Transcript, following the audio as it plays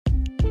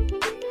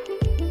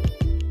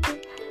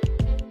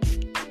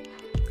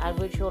I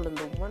greet you all in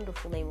the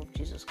wonderful name of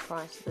Jesus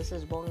Christ. This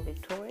is Born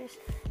Victorious,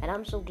 and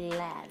I'm so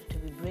glad to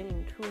be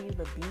bringing to you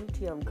the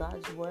beauty of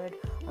God's Word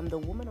on the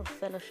Woman of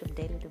Fellowship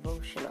Daily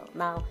Devotional.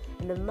 Now,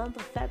 in the month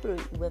of February,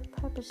 we're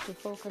purposed to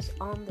focus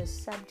on the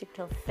subject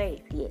of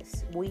faith.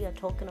 Yes, we are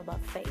talking about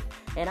faith,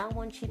 and I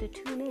want you to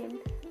tune in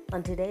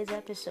on today's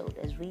episode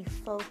as we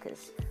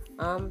focus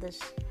on this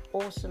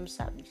awesome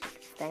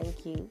subject.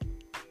 Thank you.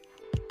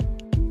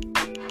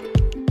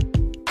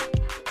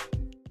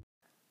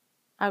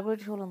 I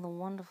greet you all in the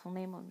wonderful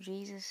name of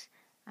Jesus.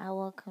 I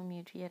welcome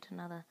you to yet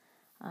another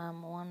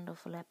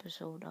wonderful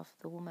episode of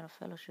the Women of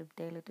Fellowship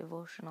Daily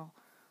Devotional,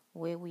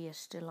 where we are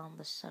still on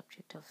the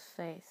subject of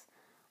faith.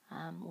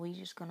 We're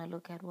just going to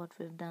look at what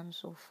we've done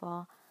so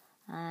far,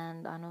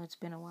 and I know it's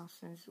been a while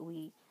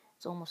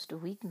it's almost a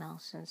week now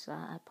since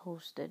I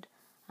posted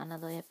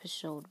another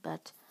episode,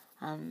 but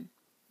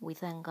we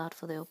thank God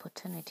for the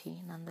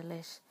opportunity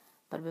nonetheless.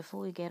 But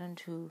before we get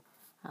into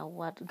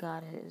what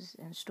God has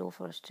in store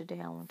for us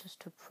today, I want us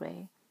to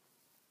pray.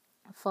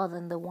 Father,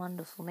 in the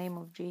wonderful name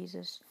of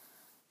Jesus,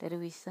 Daddy,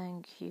 we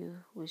thank you.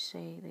 We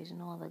say there's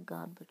no other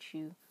God but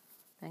you.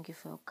 Thank you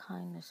for your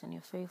kindness and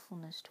your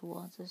faithfulness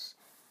towards us.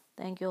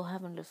 Thank you, O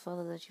Heavenly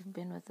Father, that you've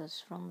been with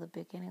us from the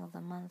beginning of the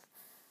month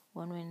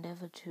when we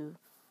endeavor to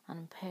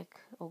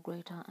unpack, O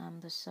great I am,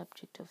 the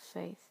subject of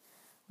faith.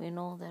 We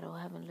know that, O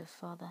Heavenly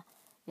Father,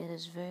 it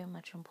is very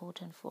much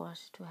important for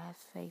us to have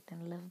faith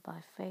and live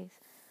by faith.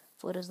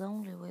 For it is the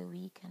only way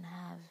we can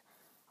have,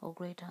 O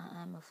great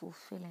I am, a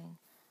fulfilling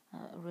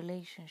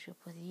relationship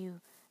with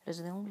you. It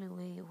is the only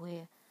way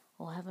where,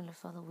 O Heavenly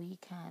Father, we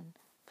can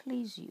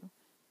please you.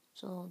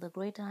 So the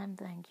great I am,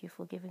 thank you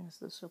for giving us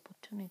this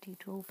opportunity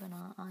to open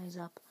our eyes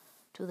up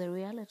to the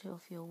reality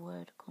of your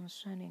word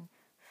concerning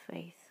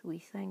faith. We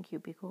thank you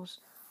because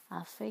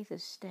our faith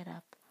is set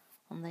up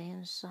on the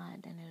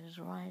inside and it is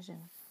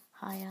rising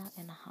higher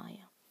and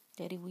higher.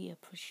 Daddy, we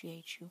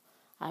appreciate you.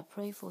 I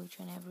pray for each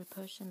and every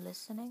person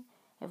listening,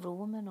 every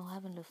woman or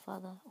Heavenly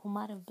Father who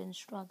might have been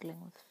struggling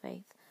with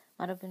faith,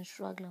 might have been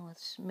struggling with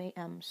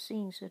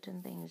seeing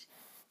certain things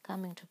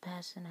coming to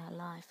pass in her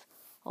life.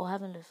 Oh,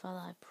 Heavenly Father,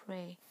 I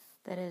pray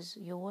that as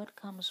your word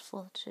comes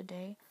forth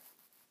today,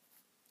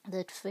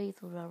 that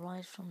faith will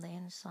arise from the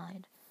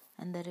inside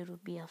and that it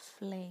would be a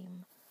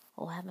flame,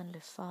 oh Heavenly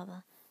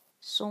Father,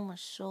 so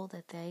much so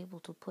that they're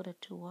able to put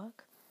it to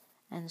work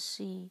and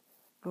see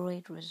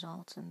great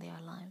results in their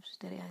lives.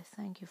 Daddy, I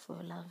thank you for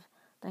your love.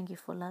 Thank you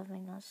for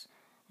loving us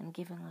and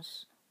giving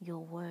us your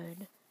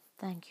word.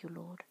 Thank you,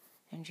 Lord.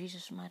 In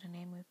Jesus' mighty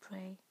name we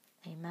pray.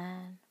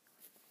 Amen.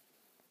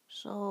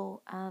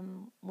 So,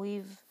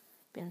 we've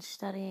been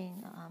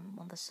studying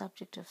on the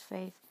subject of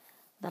faith.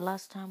 The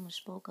last time we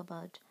spoke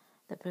about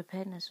the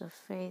preparedness of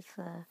faith,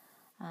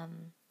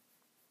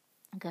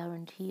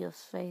 guarantee of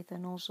faith,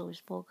 and also we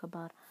spoke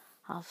about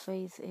how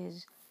faith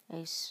is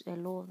a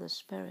law of the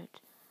Spirit.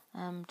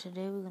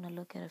 Today we're going to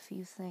look at a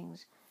few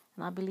things,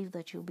 and I believe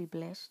that you'll be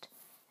blessed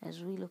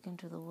as we look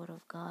into the Word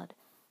of God,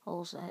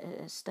 also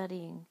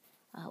studying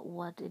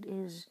what it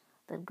is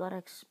that God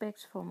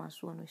expects from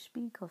us when we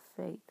speak of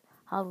faith,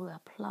 how we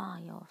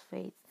apply our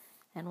faith,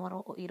 and what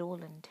it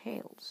all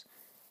entails.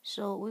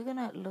 So we're going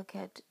to look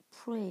at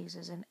praise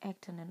as an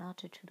act and an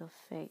attitude of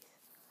faith.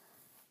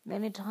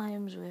 Many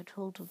times we're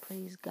told to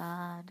praise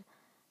God,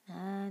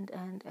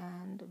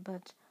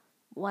 but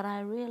what I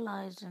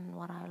realized and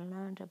what I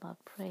learned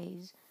about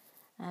praise,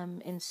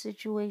 in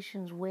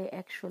situations where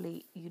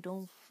actually you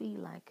don't feel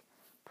like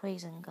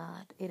praising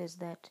God, it is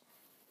that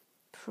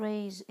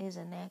praise is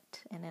an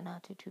act and an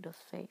attitude of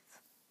faith.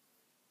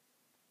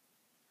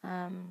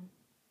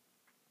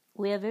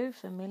 We are very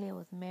familiar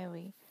with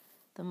Mary,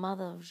 the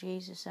mother of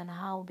Jesus, and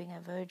how being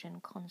a virgin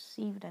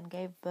conceived and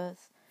gave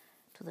birth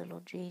to the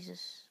Lord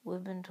Jesus.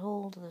 We've been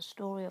told the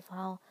story of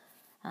how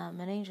an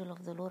angel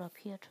of the Lord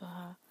appeared to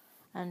her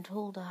and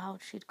told her how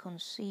she'd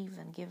conceive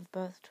and give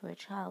birth to a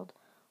child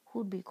who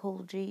would be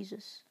called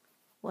Jesus.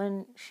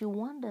 When she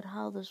wondered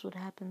how this would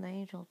happen, the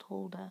angel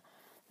told her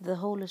the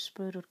Holy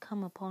Spirit would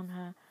come upon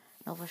her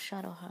and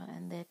overshadow her,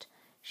 and that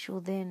she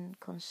would then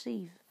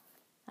conceive.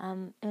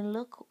 In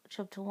Luke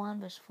chapter 1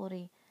 verse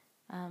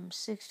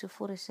 46 to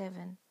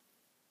 47,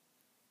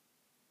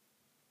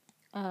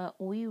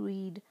 we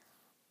read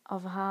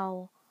of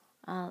how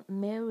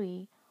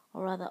Mary,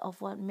 or rather of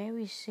what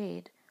Mary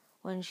said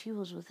when she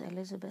was with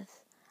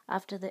Elizabeth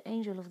after the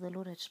angel of the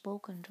Lord had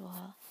spoken to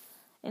her.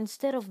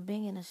 Instead of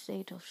being in a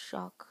state of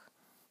shock,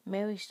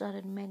 Mary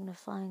started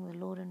magnifying the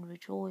Lord and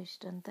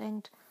rejoiced and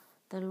thanked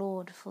the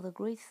Lord for the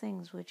great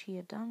things which he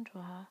had done to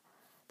her.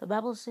 The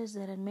Bible says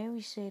that, and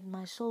Mary said,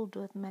 "My soul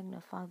doth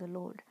magnify the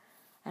Lord,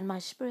 and my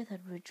spirit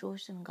hath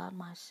rejoiced in God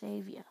my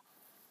Savior."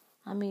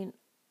 I mean,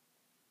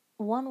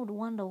 one would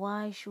wonder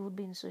why she would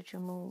be in such a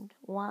mood.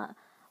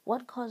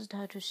 What caused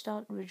her to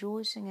start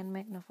rejoicing and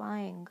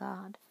magnifying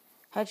God?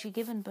 Had she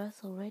given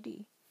birth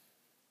already?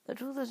 The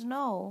truth is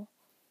no.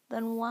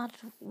 Then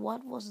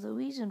what was the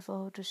reason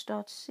for her to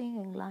start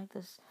singing like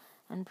this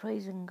and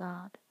praising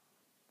God?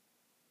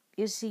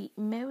 You see,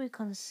 Mary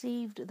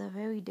conceived the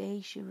very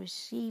day she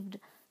received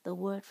the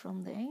word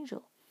from the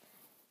angel.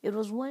 It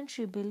was when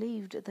she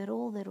believed that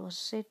all that was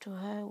said to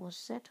her was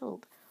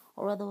settled,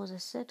 or rather was a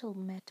settled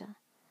matter.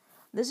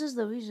 This is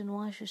the reason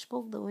why she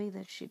spoke the way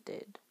that she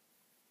did.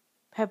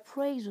 Her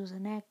praise was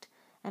an act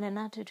and an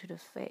attitude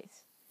of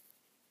faith.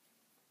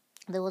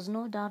 There was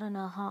no doubt in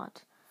her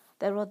heart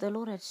that what the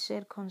Lord had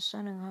said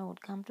concerning her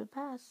would come to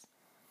pass.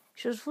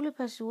 She was fully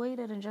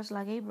persuaded, and just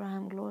like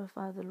Abraham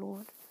glorified the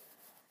Lord,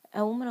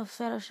 a woman of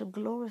fellowship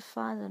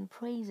glorifies and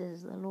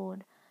praises the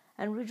Lord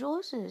and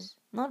rejoices,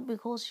 not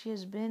because she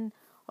has been,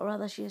 or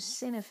rather she has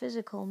seen a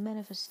physical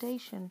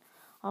manifestation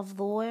of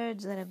the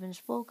words that have been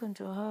spoken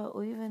to her,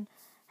 or even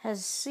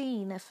has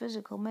seen a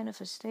physical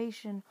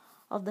manifestation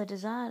of the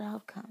desired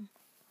outcome,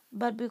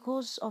 but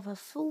because of her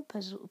full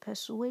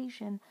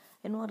persuasion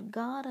in what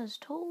God has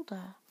told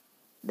her,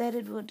 that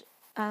it would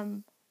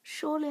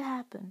surely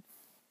happen.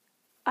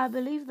 I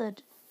believe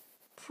that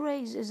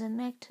praise is an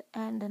act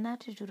and an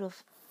attitude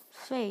of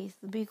faith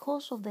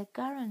because of the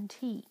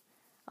guarantee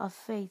of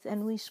faith.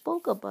 And we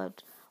spoke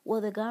about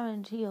what the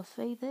guarantee of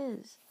faith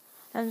is.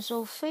 And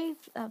so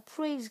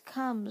praise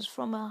comes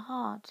from a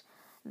heart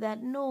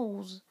that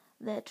knows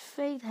that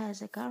faith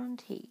has a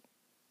guarantee.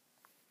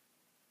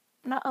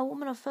 Now, a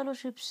woman of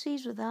fellowship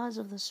sees with the eyes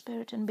of the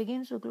Spirit and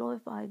begins to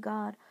glorify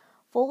God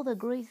for all the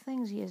great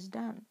things He has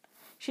done.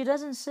 She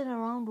doesn't sit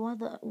around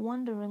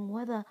wondering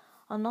whether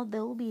or not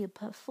there will be a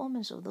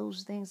performance of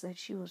those things that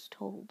she was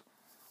told.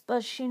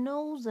 But she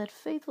knows that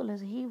faithful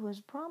as He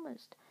was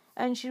promised,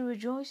 and she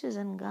rejoices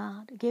in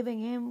God, giving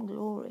Him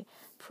glory.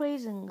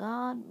 Praising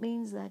God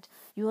means that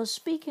you are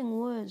speaking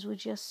words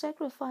which are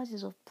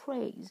sacrifices of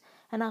praise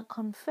and are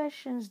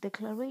confessions,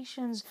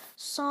 declarations,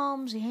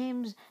 psalms,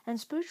 hymns, and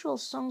spiritual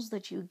songs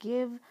that you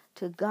give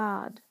to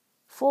God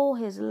for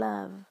His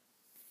love.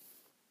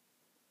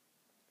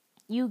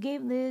 You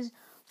give this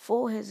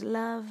for His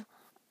love,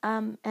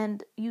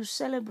 and you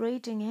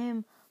celebrating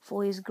Him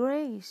for His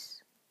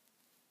grace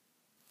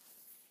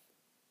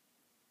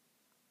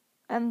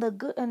and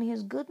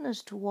His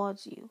goodness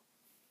towards you.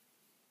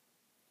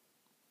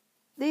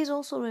 These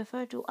also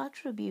refer to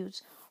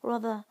attributes,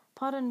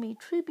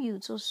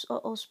 tributes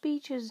or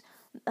speeches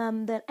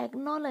that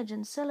acknowledge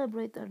and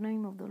celebrate the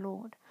name of the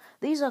Lord.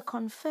 These are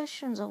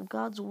confessions of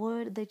God's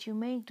word that you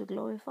make to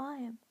glorify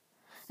Him.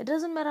 It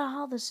doesn't matter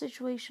how the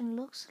situation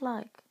looks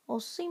like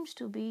or seems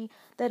to be,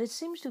 that it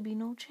seems to be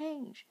no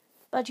change.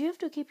 But you have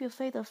to keep your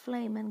faith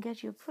aflame and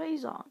get your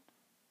praise on.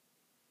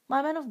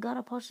 My man of God,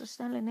 Apostle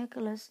Stanley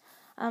Nicholas,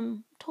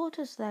 taught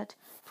us that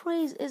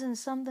praise isn't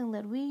something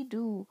that we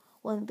do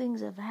when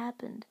things have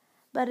happened,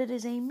 but it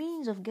is a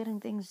means of getting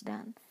things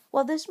done.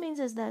 What this means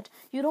is that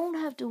you don't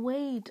have to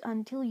wait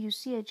until you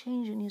see a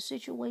change in your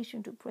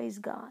situation to praise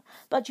God,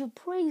 but you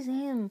praise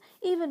Him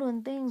even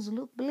when things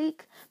look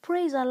bleak.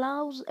 Praise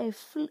allows a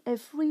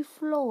free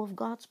flow of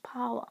God's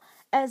power,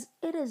 as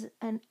it is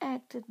an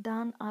act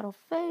done out of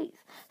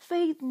faith.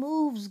 Faith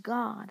moves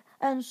God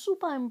and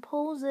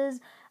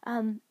superimposes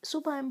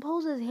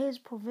His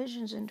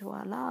provisions into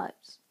our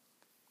lives.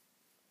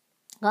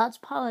 God's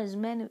power is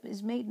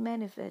made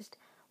manifest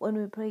when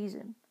we praise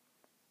Him.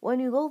 When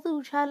you go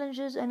through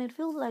challenges and it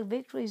feels like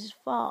victory is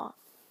far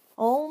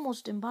or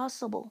almost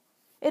impossible,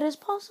 it is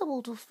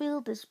possible to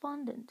feel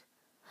despondent.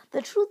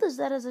 The truth is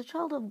that as a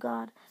child of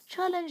God,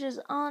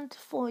 challenges aren't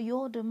for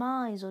your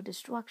demise or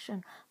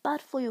destruction,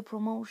 but for your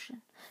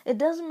promotion. It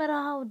doesn't matter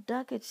how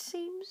dark it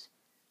seems,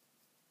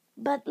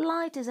 but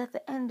light is at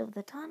the end of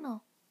the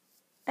tunnel,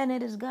 and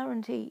it is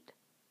guaranteed.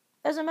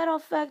 As a matter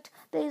of fact,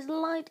 there is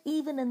light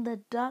even in the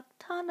dark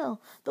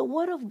tunnel. The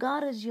Word of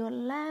God is your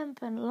lamp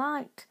and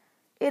light.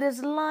 It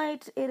is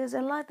light. It is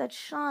a light that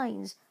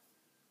shines.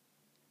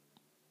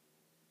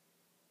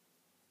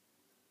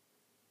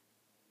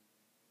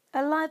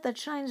 A light that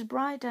shines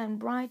brighter and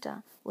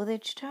brighter with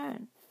each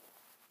turn.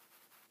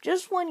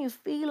 Just when you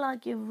feel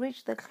like you've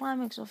reached the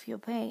climax of your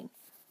pain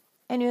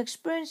and you're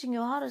experiencing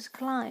your hardest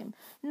climb,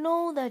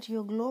 know that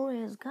your glory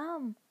has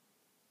come.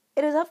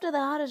 It is after the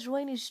hardest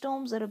rainy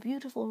storms that a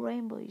beautiful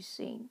rainbow is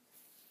seen.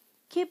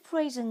 Keep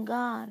praising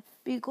God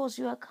because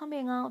you are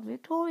coming out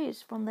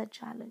victorious from that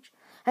challenge,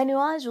 and your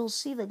eyes will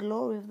see the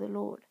glory of the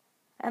Lord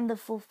and the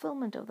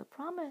fulfillment of the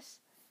promise.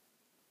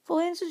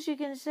 For instance, you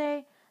can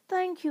say,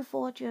 "Thank you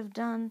for what you have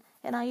done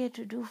and are yet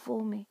to do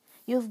for me.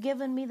 You've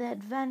given me the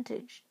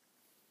advantage.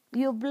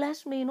 You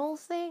blessed me in all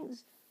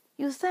things."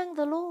 You thank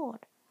the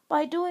Lord.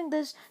 By doing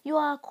this, you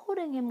are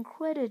according Him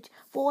credit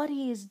for what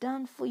He has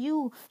done for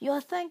you. You are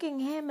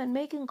thanking Him and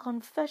making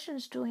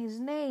confessions to His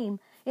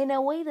name in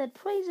a way that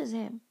praises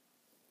Him.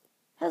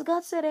 Has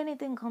God said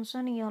anything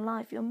concerning your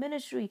life, your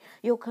ministry,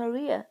 your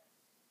career,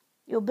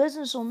 your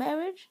business or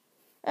marriage?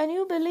 And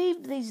you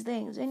believed these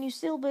things and you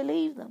still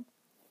believe them.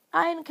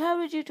 I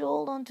encourage you to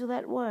hold on to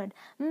that word.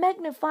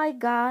 Magnify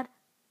God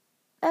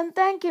and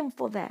thank Him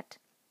for that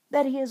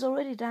He has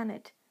already done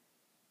it.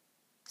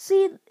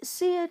 See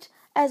it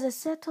as a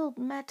settled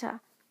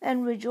matter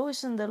and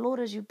rejoice in the Lord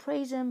as you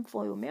praise Him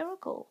for your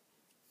miracle.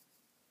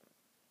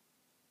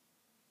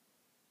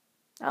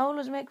 I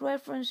always make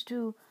reference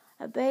to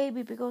a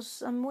baby because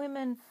some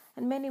women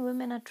and many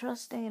women are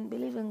trusting and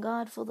believing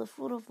God for the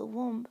fruit of the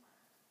womb.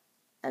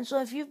 And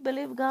so if you've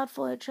believed God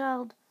for a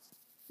child,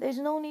 there's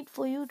no need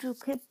for you to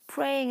keep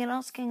praying and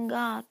asking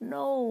God.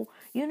 No,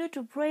 you need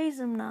to praise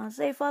Him now.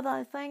 Say, Father,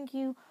 I thank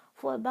you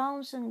for a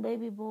bouncing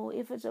baby boy,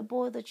 if it's a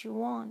boy that you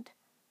want.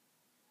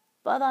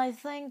 Father, I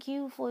thank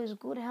you for his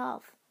good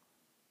health,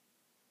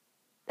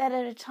 that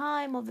at the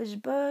time of his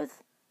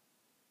birth,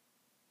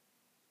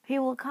 he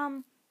will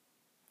come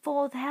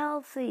forth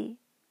healthy.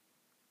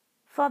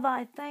 Father,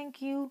 I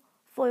thank you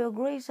for your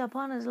grace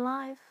upon his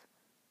life.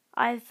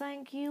 I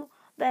thank you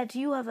that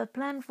you have a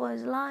plan for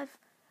his life,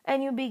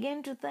 and you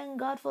begin to thank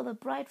God for the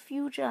bright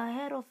future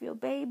ahead of your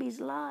baby's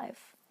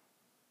life.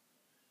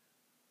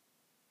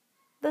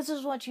 This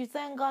is what you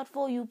thank God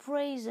for. You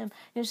praise Him.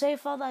 You say,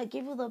 Father, I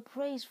give you the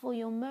praise for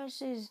your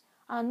mercies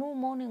are new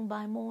morning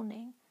by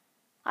morning.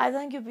 I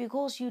thank you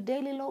because you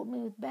daily load me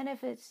with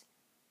benefits.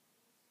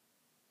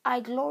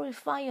 I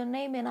glorify your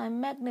name and I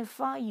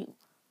magnify you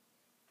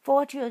for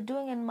what you are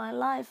doing in my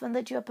life, and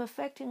that you are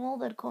perfecting all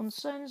that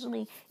concerns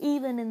me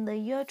even in the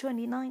year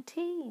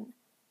 2019.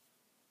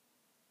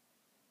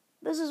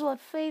 This is what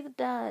faith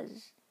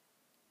does.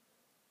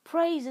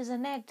 Praise is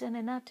an act and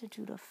an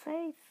attitude of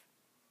faith.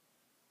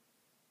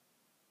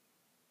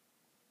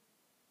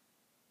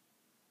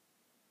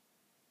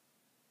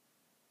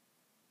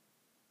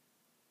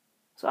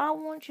 So I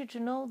want you to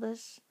know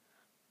this.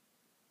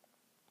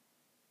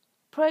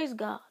 Praise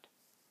God.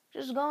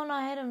 Just go on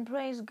ahead and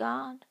praise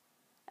God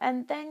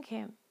and thank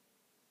Him.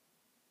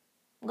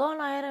 Go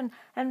on ahead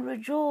and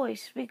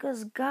rejoice,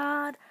 because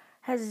God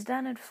has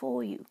done it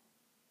for you.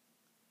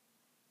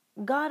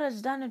 God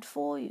has done it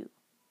for you.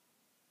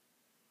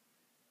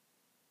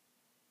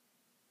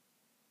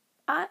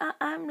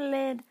 I'm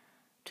led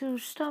to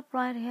stop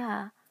right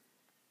here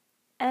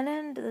and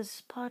end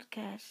this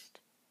podcast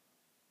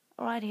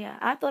right here.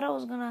 I thought I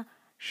was going to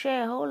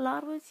share a whole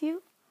lot with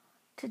you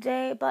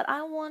today, but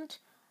I want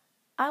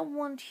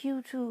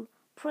you to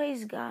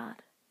praise God,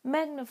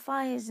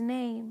 magnify His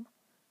name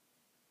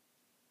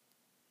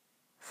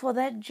for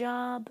that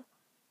job.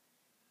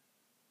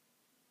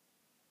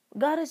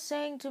 God is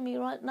saying to me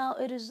right now,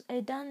 it is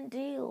a done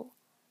deal.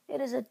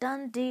 It is a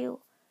done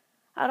deal.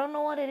 I don't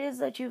know what it is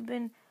that you've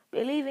been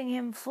believing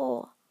Him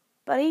for,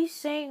 but He's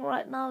saying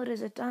right now it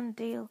is a done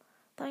deal.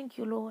 Thank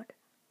you, Lord.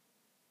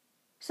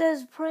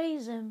 Says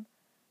praise Him,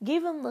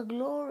 give Him the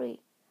glory,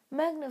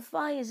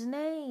 magnify His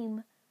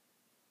name,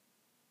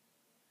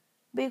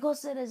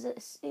 because it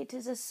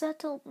is a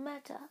settled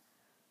matter.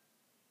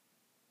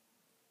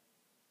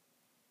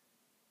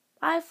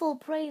 I feel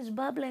praise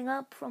bubbling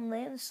up from the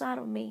inside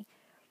of me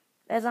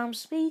as I'm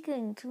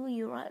speaking to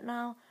you right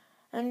now,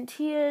 and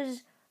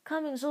tears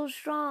coming so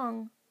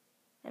strong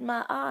in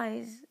my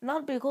eyes,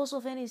 not because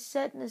of any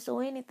sadness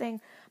or anything,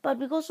 but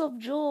because of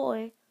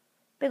joy,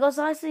 because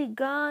I see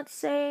God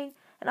saying,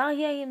 and I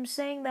hear Him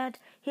saying that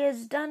He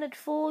has done it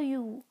for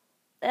you,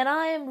 and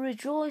I am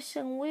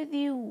rejoicing with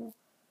you.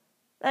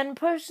 And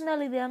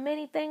personally, there are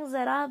many things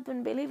that I've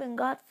been believing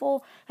God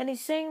for, and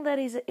He's saying that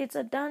it's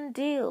a done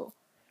deal.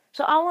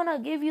 So I want to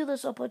give you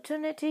this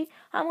opportunity.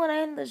 I'm going to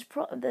end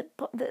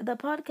the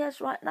podcast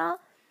right now,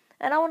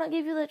 and I want to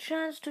give you the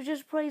chance to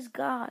just praise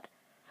God.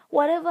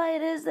 Whatever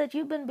it is that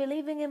you've been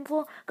believing Him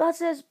for, God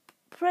says,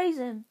 praise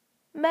Him,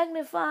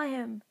 magnify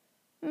Him,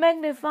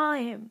 magnify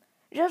Him,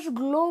 just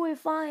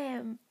glorify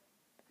Him,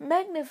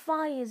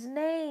 magnify His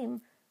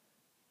name,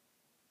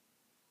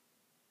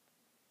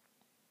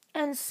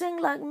 and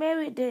sing like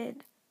Mary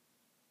did.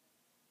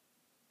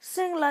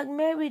 Sing like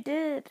Mary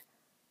did.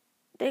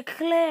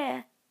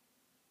 Declare.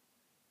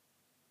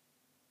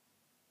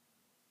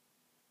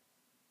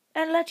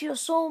 And let your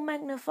soul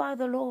magnify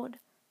the Lord.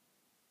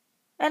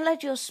 And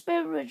let your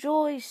spirit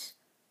rejoice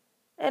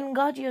in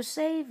God your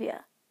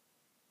Savior.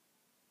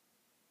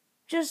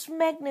 Just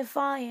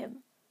magnify Him.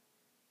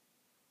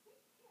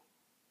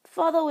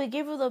 Father, we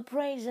give you the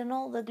praise and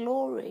all the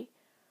glory.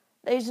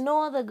 There is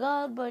no other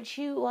God but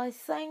you. I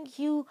thank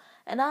you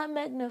and I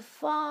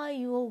magnify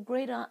you, O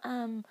great I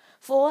am,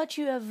 for what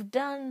you have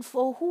done,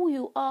 for who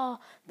you are.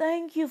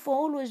 Thank you for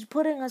always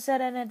putting us at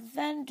an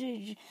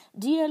advantage.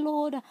 Dear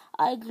Lord,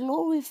 I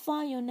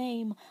glorify your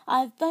name.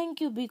 I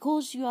thank you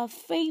because you are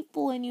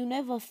faithful and you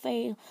never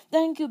fail.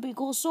 Thank you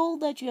because all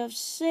that you have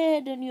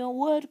said in your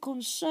word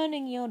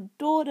concerning your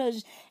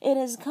daughters, it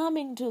is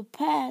coming to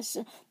pass.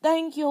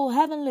 Thank you, O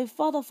Heavenly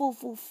Father, for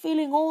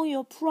fulfilling all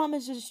your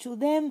promises to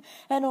them.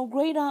 And O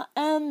great I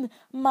am,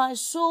 my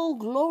soul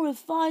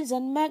glorifies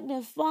and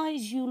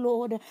magnifies you,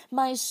 Lord.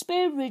 My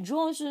spirit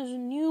rejoices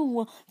in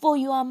you, for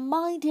you are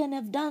mighty and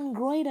have done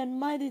great and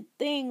mighty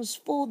things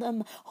for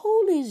them.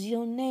 Holy is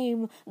your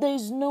name. There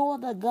is no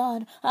other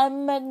God. I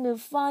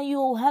magnify you,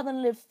 O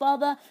Heavenly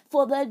Father,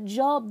 for that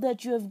job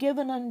that you have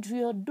given unto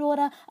your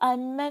daughter. I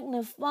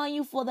magnify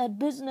you for that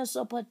business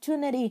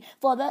opportunity,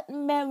 for that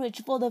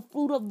marriage, for the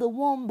fruit of the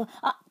womb.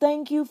 I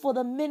thank you for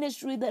the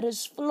ministry that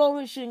is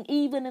flourishing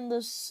even in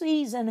the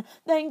season done.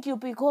 Thank you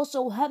because,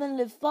 oh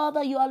Heavenly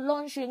Father, you are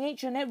launching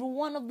each and every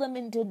one of them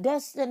into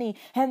destiny,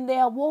 and they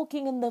are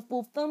walking in the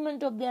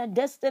fulfillment of their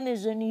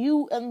destinies in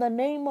you in the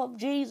name of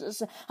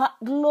Jesus. I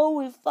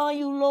glorify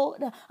you,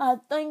 Lord. I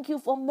thank you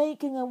for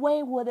making a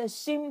way where there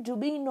seemed to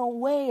be no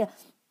way.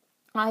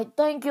 I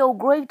thank you,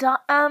 great I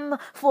am,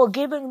 for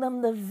giving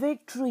them the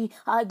victory.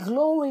 I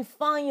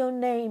glorify your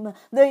name.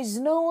 There is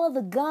no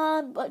other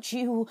God but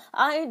you.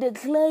 I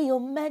declare your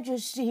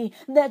majesty,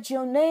 that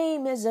your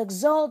name is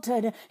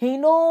exalted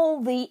in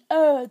all the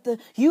earth.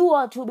 You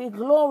are to be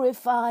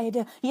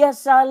glorified.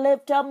 Yes, I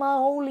lift up my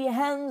holy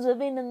hands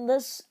even in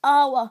this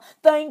hour,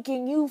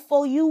 thanking you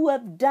for you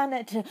have done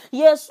it.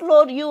 Yes,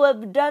 Lord, you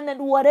have done it.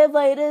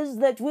 Whatever it is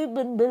that we've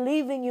been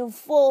believing you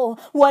for,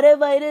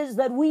 whatever it is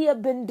that we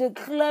have been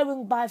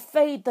declaring by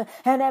faith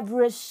and have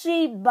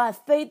received by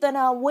faith and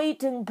are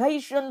waiting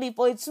patiently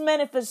for its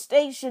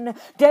manifestation,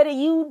 Daddy,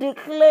 you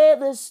declare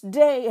this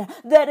day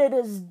that it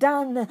is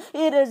done.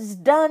 It is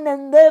done,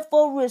 and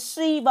therefore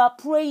receive our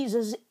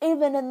praises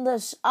even in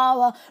this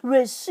hour.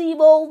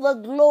 Receive all the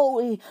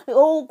glory.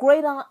 Oh,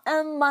 great I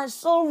am, my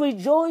soul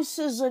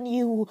rejoices in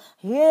you.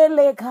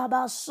 Ele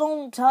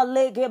kabasonta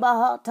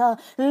legebahata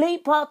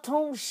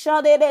lipaton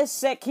shadede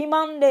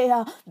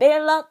sekimandea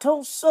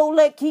belaton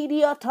sole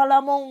kidia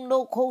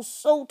talamondo kosota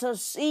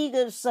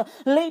sigas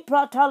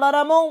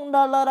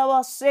lepratalamonda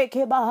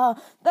larawasekebaha.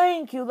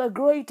 Thank you, the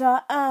great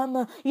I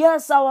am.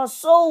 Yes, our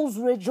souls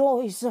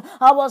rejoice.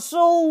 Our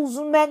souls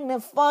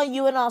magnify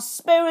you, and our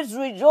spirits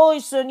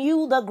rejoice in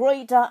you, the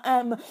great I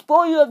am.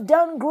 For you have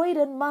done great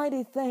and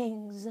mighty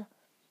things.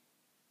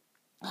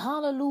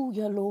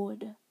 Hallelujah,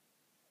 Lord.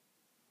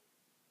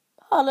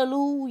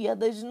 Hallelujah.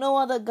 There's no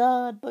other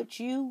God but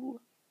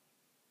you.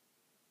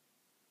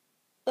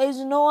 There's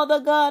no other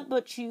God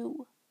but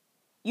you.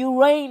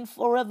 You reign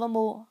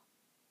forevermore.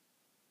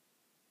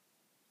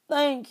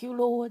 Thank you,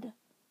 Lord.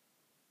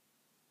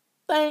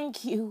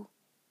 Thank you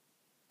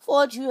for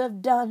what you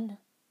have done.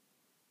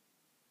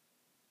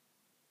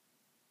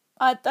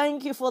 I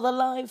thank you for the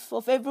life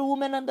of every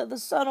woman under the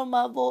sound of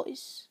my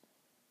voice,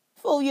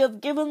 for you have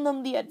given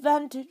them the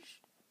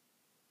advantage,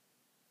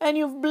 and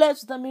you've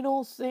blessed them in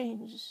all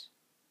things.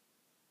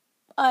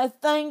 I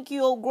thank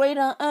you, O great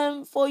I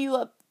am, for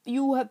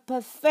you have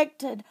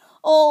perfected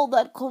all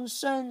that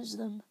concerns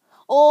them,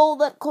 all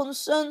that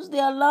concerns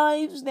their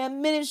lives, their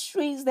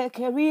ministries, their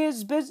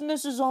careers,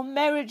 businesses, or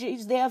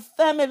marriages, their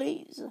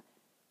families.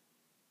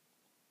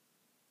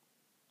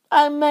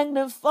 I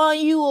magnify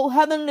you, O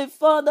Heavenly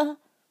Father,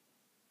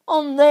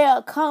 on their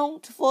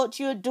account for what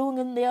you're doing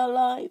in their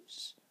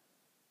lives.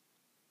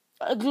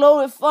 I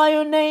glorify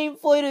your name,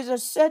 for it is a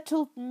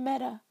settled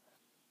matter.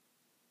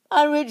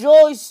 I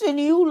rejoice in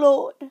you,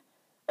 Lord,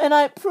 and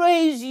I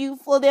praise you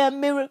for their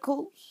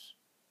miracles,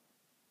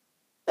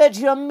 that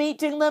you're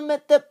meeting them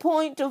at the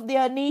point of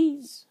their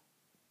knees.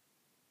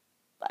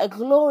 I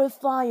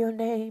glorify your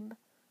name.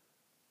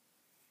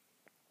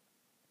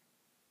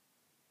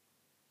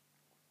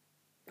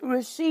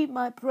 Receive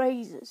my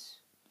praises.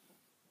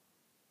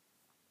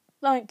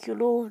 Thank you,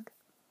 Lord.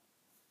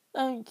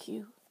 Thank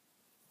you,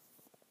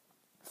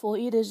 for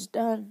it is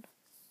done.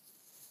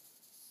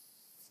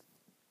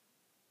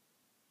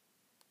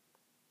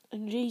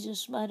 In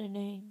Jesus' mighty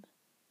name,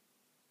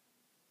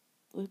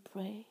 we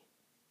pray.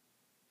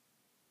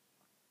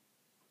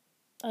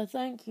 I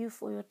thank you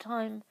for your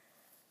time.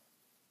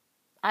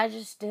 I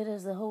just did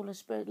as the Holy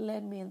Spirit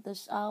led me in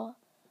this hour.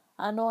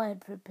 I know I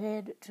had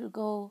prepared to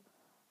go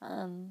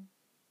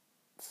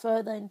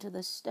further into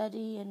the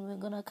study, and we're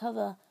going to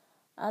cover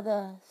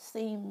other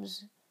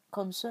themes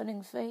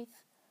concerning faith.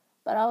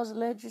 But I was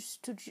led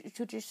just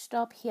to just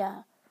stop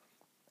here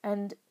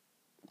and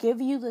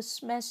give you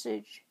this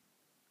message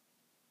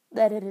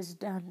that it is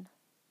done.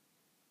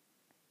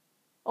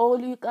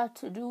 All you got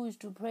to do is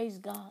to praise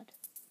God,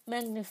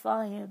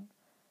 magnify Him.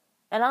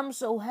 And I'm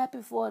so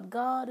happy for what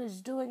God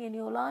is doing in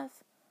your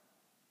life.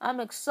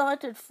 I'm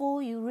excited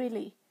for you,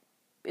 really,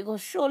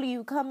 because surely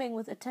you're coming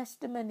with a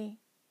testimony.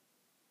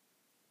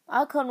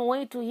 I can't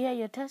wait to hear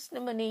your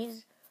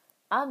testimonies.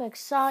 I'm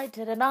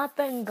excited, and I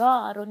thank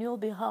God on your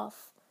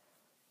behalf.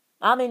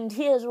 I'm in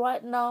tears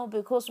right now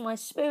because my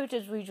spirit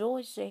is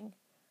rejoicing.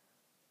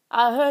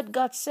 I heard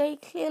God say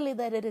clearly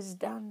that it is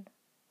done.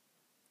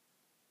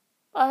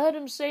 I heard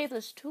Him say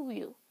this to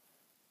you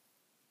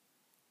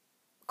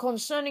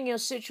concerning your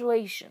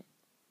situation.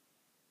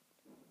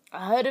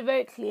 I heard it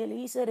very clearly.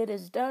 He said it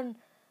is done,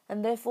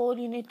 and therefore all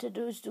you need to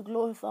do is to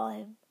glorify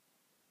Him.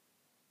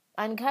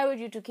 I encourage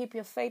you to keep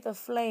your faith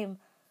aflame.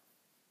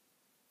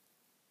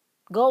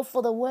 Go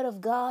for the word of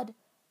God.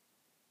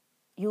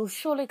 You'll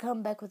surely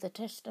come back with a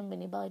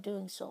testimony by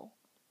doing so.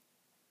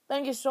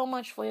 Thank you so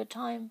much for your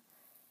time.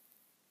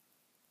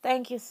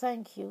 Thank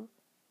you.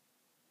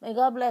 May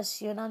God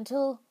bless you, and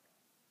until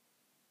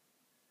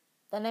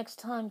the next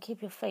time,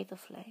 keep your faith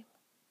aflame.